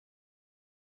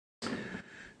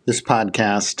This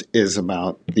podcast is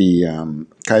about the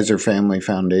Kaiser Family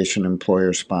Foundation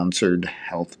employer-sponsored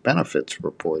health benefits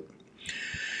report.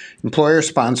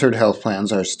 Employer-sponsored health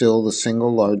plans are still the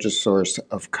single largest source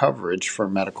of coverage for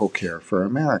medical care for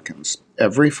Americans.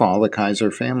 Every fall, the Kaiser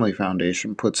Family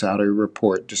Foundation puts out a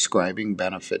report describing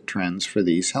benefit trends for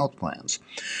these health plans.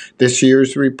 This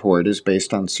year's report is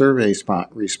based on survey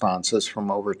responses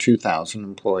from over 2,000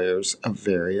 employers of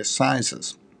various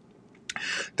sizes.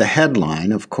 The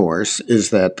headline, of course,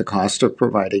 is that the cost of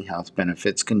providing health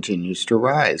benefits continues to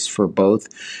rise for both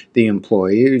the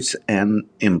employers and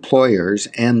the employees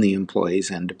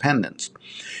and dependents.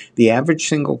 The average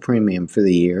single premium for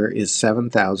the year is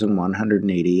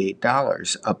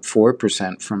 $7,188, up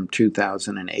 4% from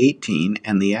 2018,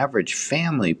 and the average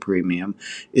family premium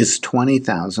is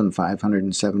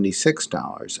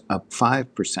 $20,576, up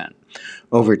 5%.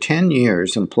 Over 10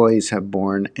 years, employees have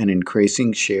borne an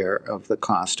increasing share of the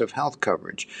cost of health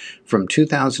coverage. From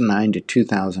 2009 to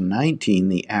 2019,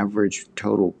 the average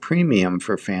total premium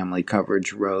for family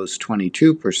coverage rose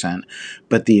 22%,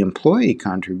 but the employee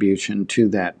contribution to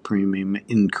that premium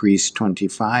increased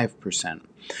 25%.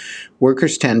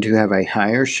 Workers tend to have a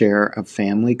higher share of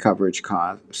family coverage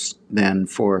costs than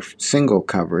for single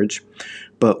coverage,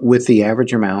 but with the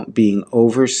average amount being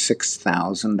over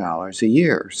 $6,000 a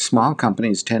year. Small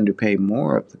companies tend to pay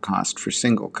more of the cost for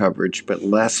single coverage, but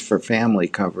less for family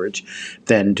coverage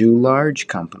than do large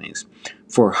companies.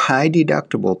 For high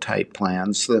deductible type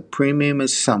plans, the premium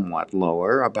is somewhat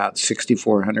lower, about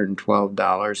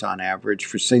 $6,412 on average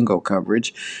for single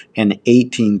coverage and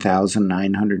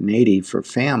 $18,980 for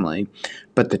family.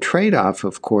 But the trade-off,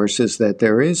 of course, is that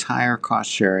there is higher cost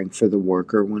sharing for the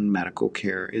worker when medical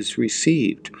care is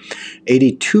received.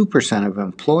 82% of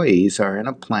employees are in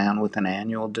a plan with an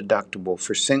annual deductible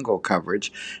for single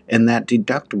coverage, and that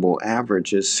deductible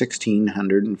averages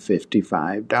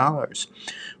 $1,655.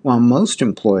 While most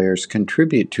employers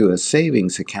contribute to a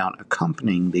savings account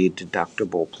accompanying the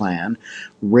deductible plan,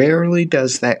 rarely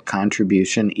does that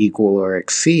contribution equal or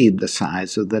exceed the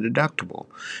size of the deductible.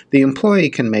 The employee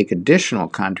can make additional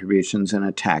contributions in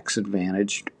a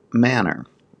tax-advantaged manner.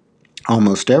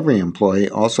 Almost every employee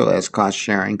also has cost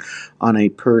sharing on a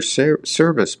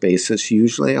per-service basis,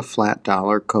 usually a flat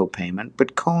dollar copayment,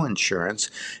 but coinsurance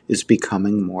is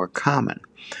becoming more common.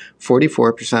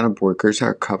 44% of workers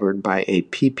are covered by a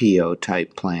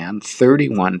PPO-type plan,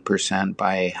 31%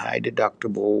 by a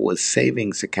high-deductible with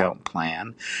savings account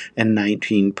plan, and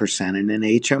 19% in an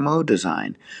HMO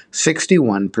design.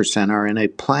 61% are in a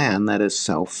plan that is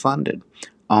self-funded.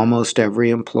 Almost every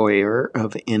employer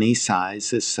of any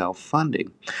size is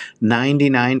self-funding.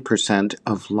 99%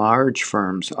 of large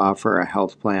firms offer a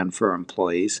health plan for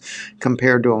employees,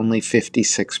 compared to only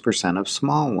 56% of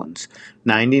small ones.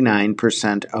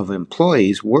 99% of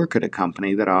employees work at a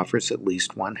company that offers at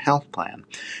least one health plan.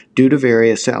 Due to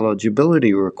various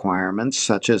eligibility requirements,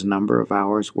 such as number of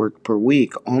hours worked per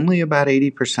week, only about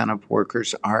 80% of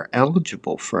workers are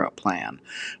eligible for a plan.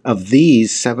 Of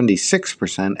these,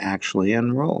 76% actually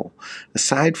enroll.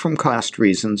 Aside from cost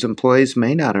reasons, employees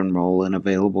may not enroll in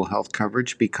available health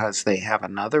coverage because they have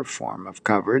another form of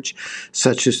coverage,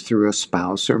 such as through a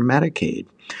spouse or Medicaid.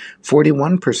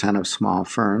 41% of small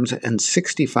firms and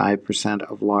 65%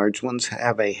 of large ones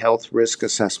have a health risk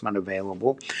assessment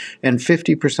available, and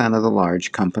 50% of the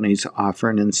large companies offer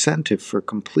an incentive for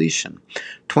completion.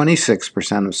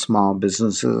 26% of small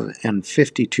businesses and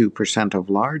 52% of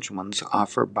large ones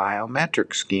offer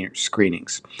biometric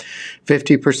screenings.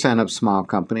 50% of small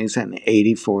companies and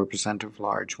 84% of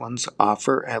large ones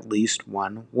offer at least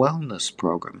one wellness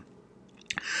program.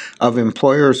 Of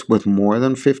employers with more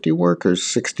than 50 workers,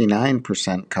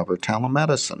 69% cover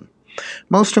telemedicine.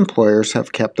 Most employers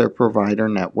have kept their provider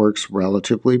networks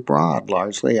relatively broad,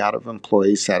 largely out of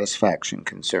employee satisfaction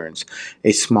concerns.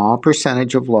 A small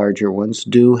percentage of larger ones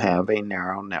do have a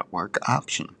narrow network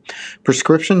option.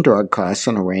 Prescription drug costs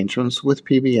and arrangements with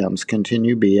PBMs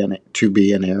continue to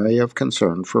be an area of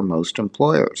concern for most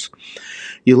employers.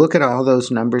 You look at all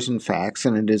those numbers and facts,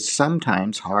 and it is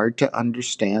sometimes hard to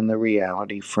understand the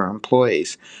reality for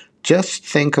employees. Just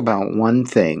think about one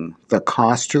thing: the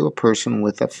cost to a person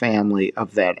with a family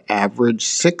of that average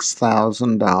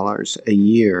 $6,000 a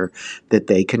year that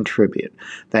they contribute.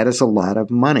 That is a lot of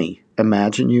money.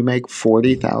 Imagine you make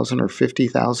 $40,000 or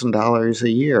 $50,000 a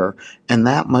year, and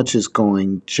that much is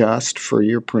going just for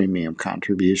your premium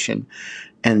contribution.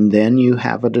 And then you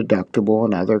have a deductible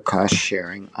and other cost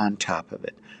sharing on top of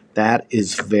it. That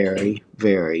is very,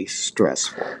 very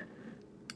stressful.